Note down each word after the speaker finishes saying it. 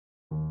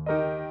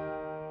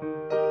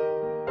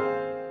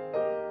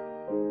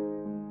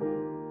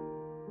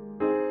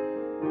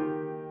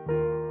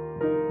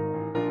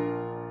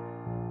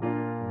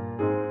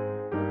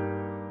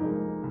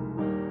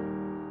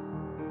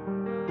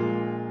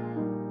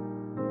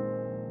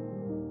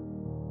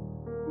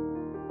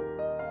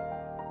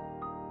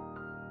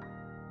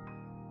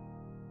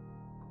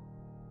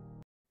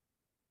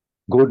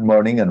Good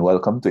morning and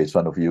welcome to each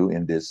one of you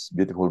in this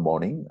beautiful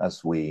morning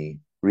as we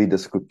read the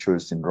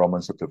scriptures in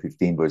Romans chapter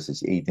 15,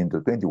 verses 18 to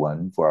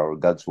 21 for our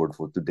God's Word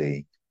for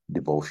Today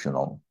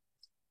devotional.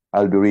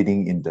 I'll be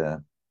reading in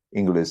the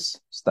English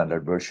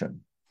Standard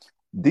Version.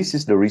 This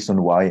is the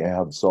reason why I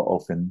have so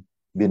often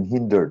been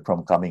hindered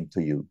from coming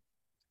to you.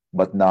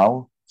 But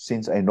now,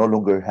 since I no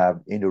longer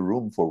have any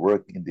room for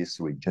work in these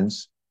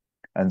regions,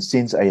 and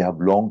since I have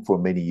longed for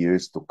many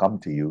years to come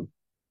to you,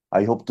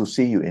 I hope to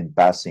see you in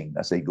passing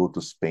as I go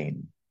to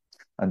Spain,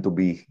 and to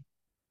be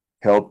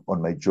helped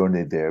on my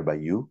journey there by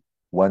you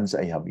once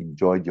I have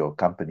enjoyed your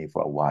company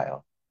for a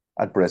while.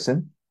 At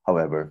present,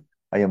 however,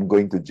 I am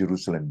going to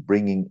Jerusalem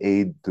bringing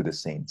aid to the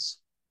saints.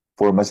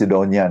 For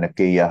Macedonia and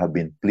Achaia have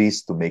been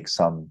pleased to make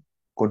some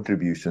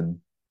contribution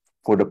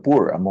for the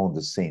poor among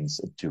the saints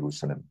at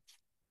Jerusalem,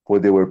 for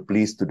they were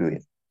pleased to do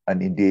it,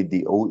 and indeed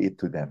they owe it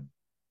to them.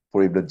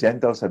 For if the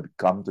Gentiles have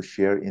come to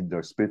share in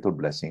their spiritual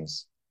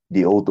blessings,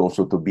 they ought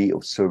also to be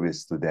of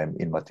service to them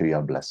in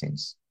material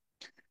blessings.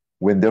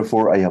 When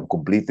therefore I have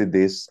completed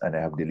this and I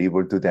have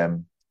delivered to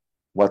them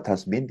what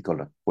has been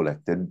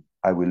collected,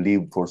 I will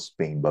leave for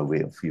Spain by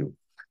way of you.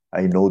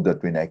 I know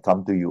that when I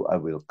come to you, I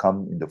will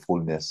come in the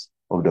fullness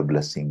of the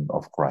blessing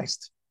of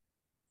Christ.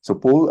 So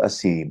Paul,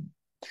 as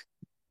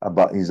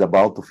is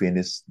about to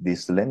finish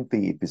this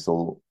lengthy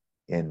epistle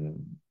in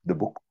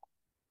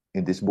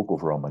this book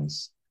of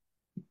Romans,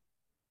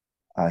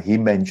 he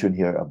mentioned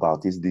here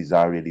about his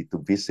desire really to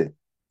visit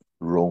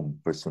Rome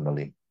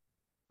personally,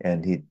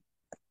 and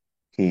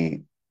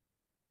he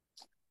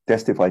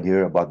testified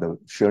here about the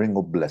sharing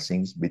of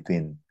blessings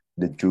between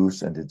the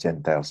Jews and the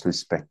Gentiles,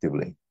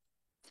 respectively.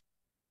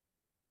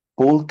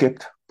 Paul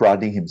kept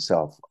prodding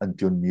himself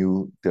until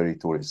new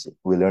territories.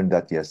 We learned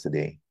that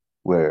yesterday,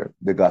 where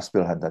the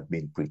gospel had not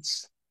been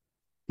preached.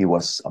 He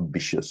was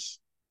ambitious.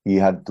 He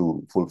had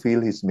to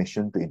fulfill his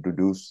mission to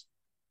introduce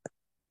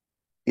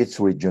each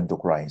region to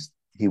Christ.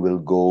 He will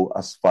go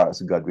as far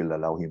as God will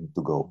allow him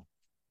to go.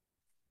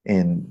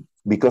 And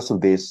because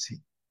of this,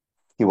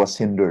 he was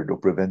hindered or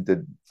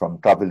prevented from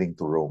traveling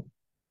to Rome,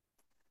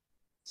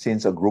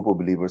 since a group of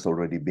believers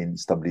already been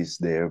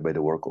established there by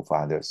the work of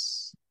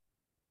others.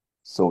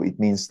 So it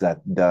means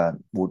that the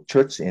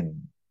church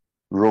in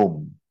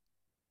Rome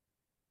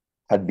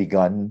had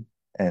begun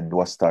and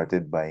was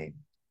started by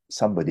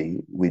somebody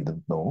we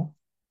don't know,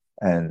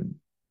 and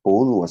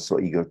Paul was so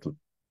eager to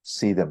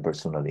see them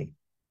personally.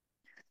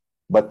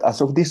 But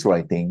as of this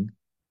writing,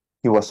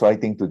 he was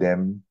writing to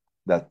them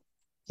that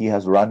he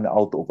has run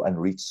out of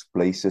unreached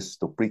places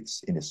to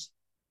preach in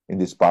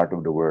this part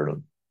of the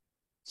world.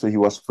 So he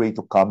was free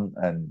to come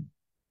and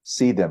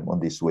see them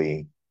on his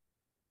way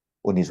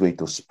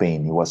to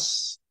Spain.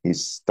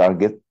 His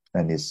target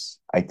and his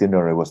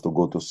itinerary was to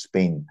go to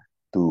Spain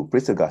to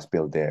preach the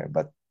gospel there,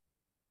 but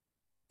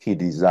he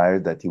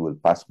desired that he will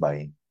pass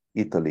by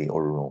Italy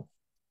or Rome.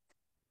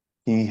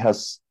 He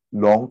has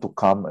longed to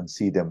come and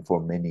see them for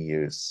many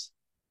years.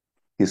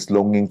 His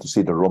longing to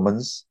see the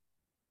Romans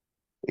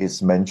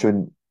is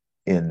mentioned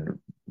in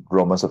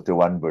Romans chapter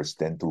 1, verse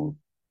 10 to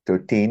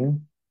 13,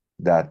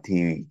 that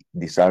he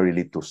desired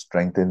really to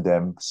strengthen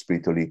them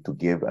spiritually, to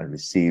give and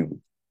receive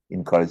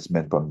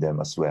encouragement from them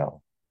as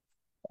well,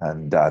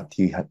 and that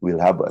he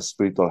will have a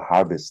spiritual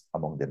harvest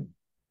among them.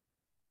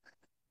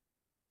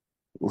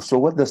 So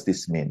what does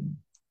this mean?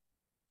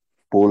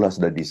 Paul has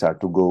the desire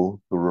to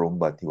go to Rome,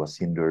 but he was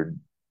hindered.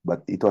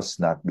 But it was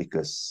not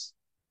because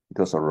it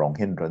was a wrong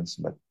hindrance,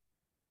 but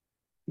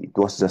it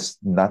was just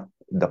not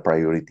the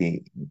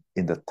priority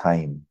in the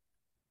time,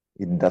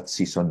 in that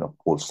season of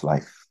Paul's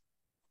life.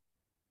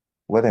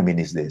 What I mean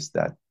is this,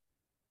 that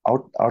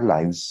our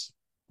lives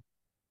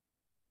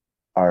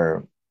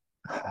are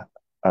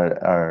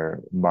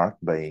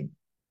marked by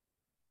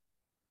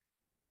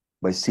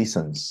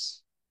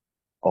seasons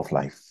of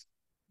life.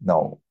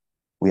 Now,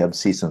 we have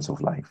seasons of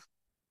life.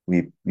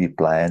 We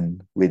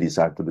plan, we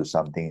desire to do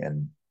something,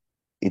 and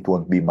it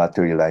won't be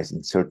materialized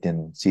in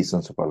certain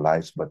seasons of our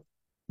lives, but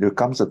there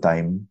comes a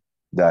time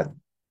that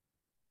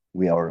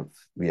we are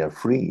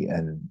free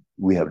and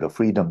we have the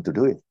freedom to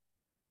do it.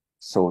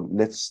 So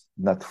let's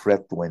not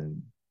fret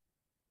when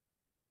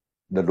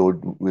the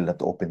Lord will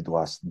not open to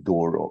us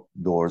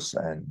doors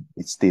and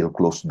it's still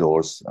closed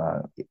doors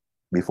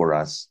before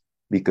us,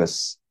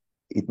 because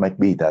it might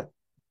be that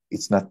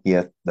it's not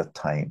yet the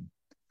time,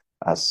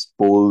 as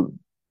Paul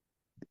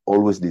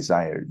always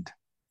desired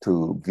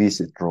to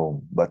visit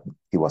Rome, but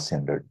he was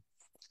hindered.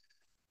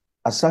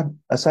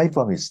 Aside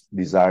from his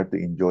desire to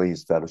enjoy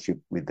his fellowship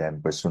with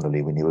them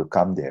personally when he will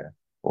come there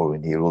or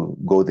when he will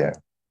go there,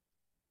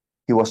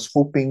 he was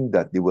hoping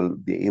that they will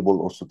be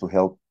able also to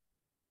help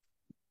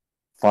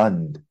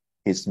fund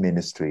his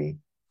ministry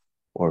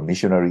or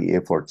missionary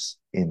efforts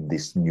in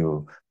this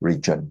new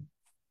region.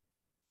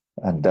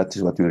 And that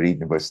is what we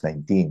read in verse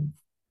 19.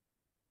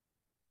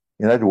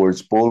 In other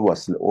words, Paul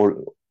was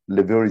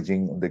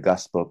leveraging the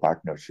gospel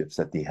partnerships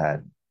that he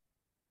had.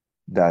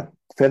 That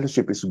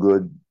fellowship is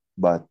good,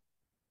 but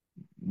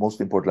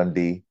most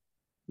importantly,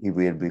 he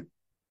will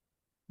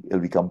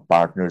become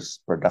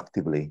partners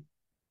productively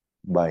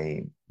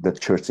by the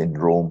church in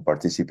Rome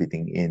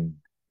participating in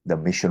the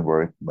mission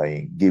work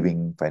by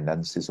giving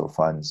finances or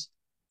funds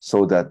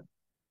so that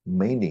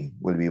many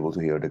will be able to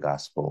hear the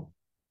gospel,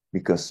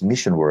 because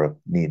mission work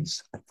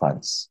needs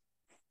funds.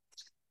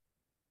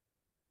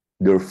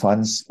 Their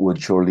funds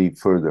would surely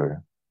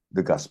further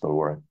the gospel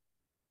work.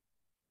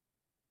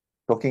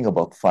 Talking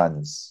about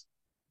funds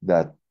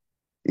that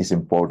is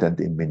important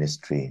in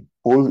ministry,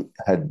 Paul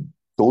had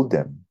told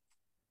them,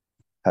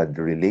 had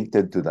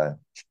related to the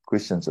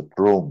Christians at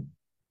Rome,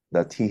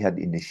 that he had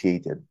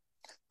initiated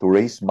to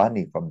raise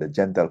money from the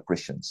Gentile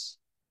Christians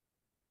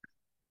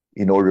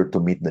in order to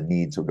meet the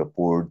needs of the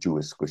poor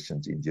Jewish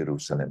Christians in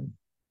Jerusalem.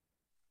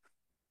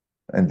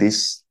 And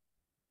this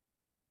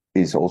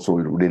is also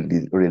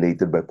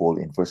related by Paul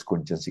in 1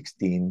 Corinthians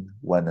 16,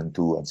 1 and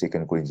 2, and 2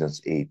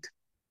 Corinthians 8,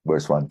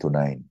 verse 1 to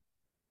 9.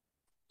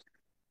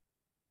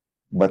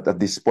 But at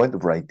this point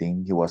of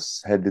writing, he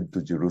was headed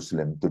to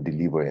Jerusalem to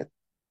deliver it.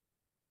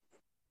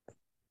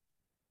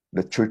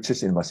 The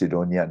churches in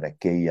Macedonia and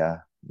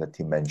Achaia that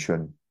he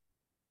mentioned,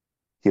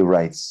 he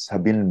writes,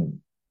 have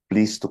been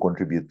pleased to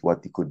contribute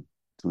what he could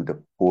to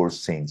the poor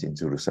saints in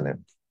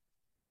Jerusalem.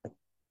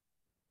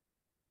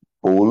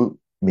 Paul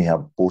may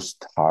have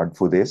pushed hard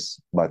for this,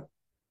 but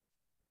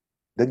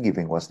the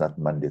giving was not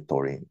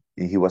mandatory.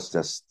 He was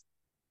just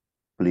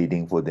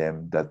pleading for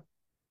them that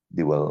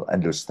they will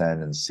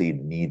understand and see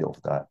the need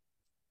of the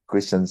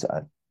Christians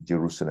at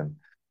Jerusalem,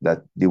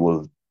 that they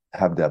will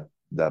have the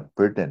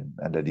burden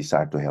and the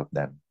desire to help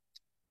them.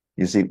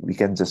 You see, we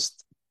can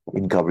just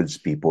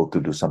encourage people to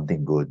do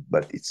something good,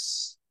 but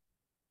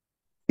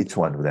each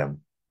one of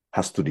them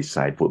has to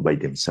decide by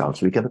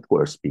themselves. We cannot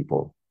coerce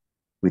people.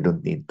 We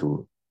don't need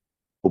to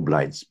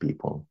oblige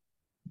people,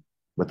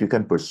 but we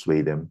can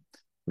persuade them.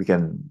 We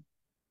can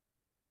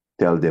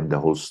tell them the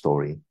whole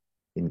story,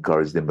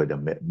 encourage them by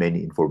the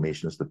many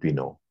informations that we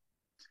know,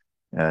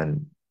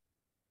 and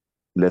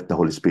let the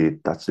Holy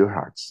Spirit touch their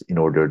hearts in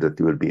order that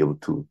they will be able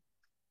to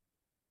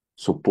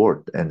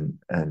support and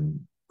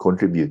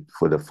contribute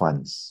for the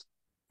funds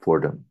for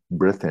the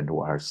brethren who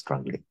are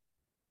struggling.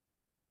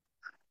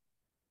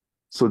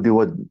 So they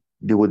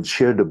would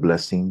share the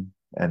blessing,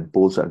 and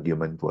Paul's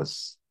argument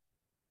was,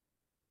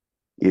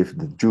 if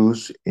the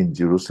Jews in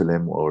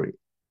Jerusalem or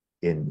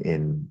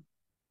in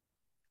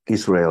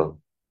Israel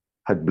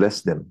had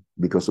blessed them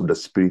because of the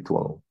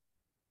spiritual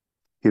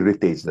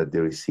heritage that they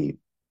received,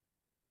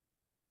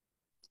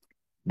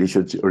 they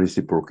should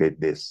reciprocate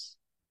this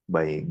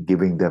by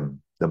giving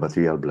them the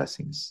material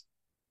blessings.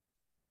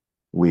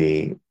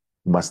 We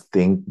must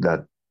think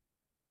that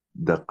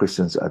the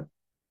Christians at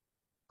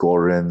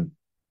Corinth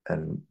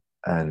and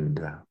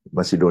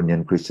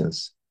Macedonian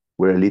Christians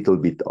were a little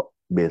bit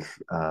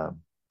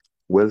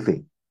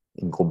wealthy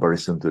in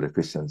comparison to the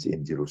Christians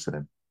in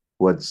Jerusalem,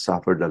 who had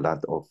suffered a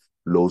lot of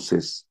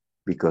losses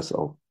because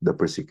of the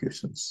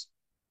persecutions.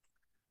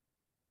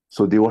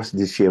 So there was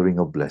this sharing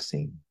of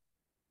blessing.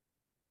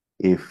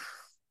 If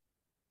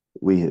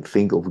we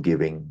think of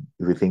giving,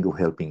 if we think of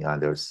helping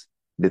others,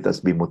 let us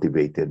be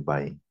motivated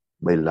by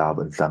love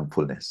and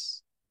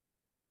thankfulness.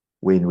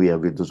 When we are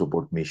going to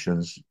support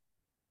missions,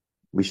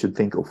 we should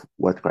think of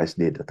what Christ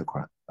did at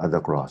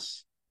the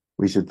cross.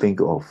 We should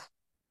think of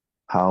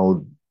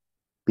how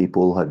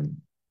people had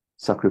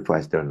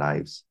sacrificed their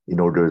lives in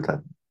order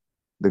that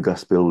the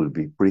gospel will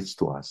be preached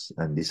to us,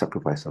 and they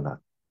sacrificed a lot.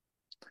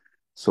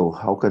 So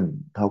how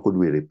could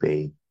we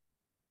repay?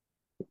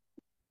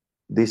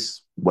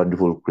 These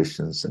wonderful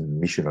Christians and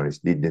missionaries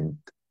didn't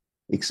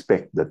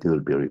expect that they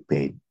will be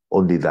repaid.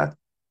 Only that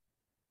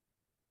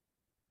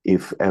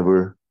if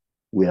ever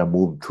we are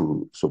moved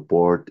to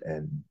support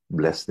and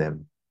bless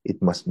them,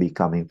 it must be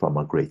coming from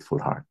a grateful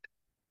heart.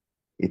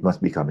 It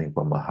must be coming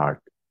from a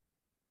heart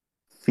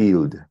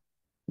filled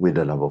with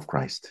the love of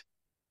Christ.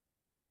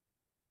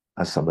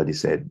 As somebody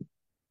said,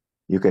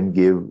 you can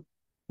give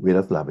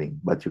without loving,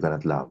 but you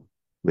cannot love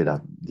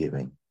without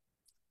giving.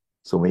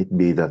 So may it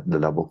be that the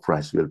love of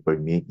Christ will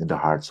permeate in the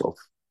hearts of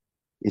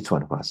each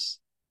one of us,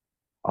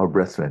 our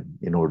brethren,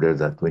 in order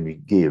that when we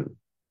give,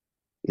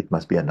 it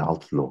must be an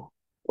outflow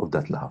of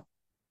that love.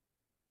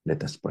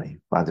 Let us pray.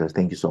 Father,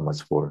 thank you so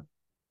much for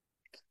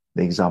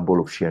the example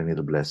of sharing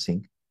the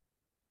blessing.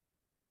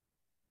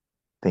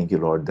 Thank you,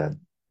 Lord, that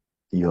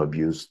you have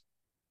used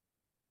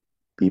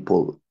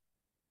people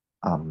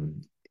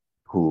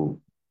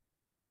who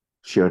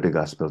share the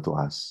gospel to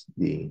us.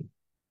 They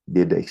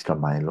did the extra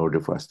mile in order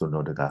for us to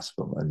know the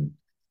gospel. And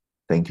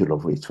thank you,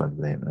 Lord, for each one of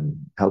them. And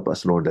help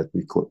us, Lord, that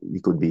we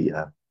could be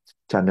a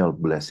channel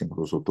of blessing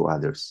also to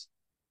others.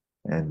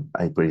 And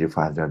I pray,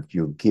 Father, that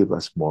you give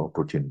us more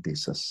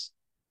opportunities, as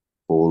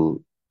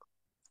Paul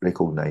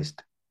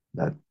recognized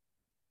that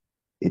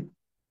it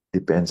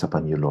depends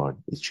upon you, Lord.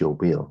 It's your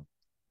will.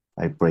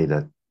 I pray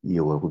that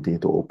you will continue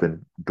to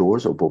open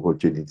doors of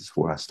opportunities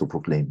for us to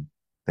proclaim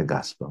the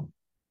gospel.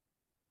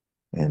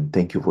 And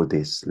thank you for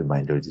this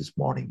reminder this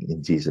morning.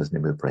 In Jesus'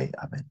 name we pray.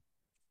 Amen.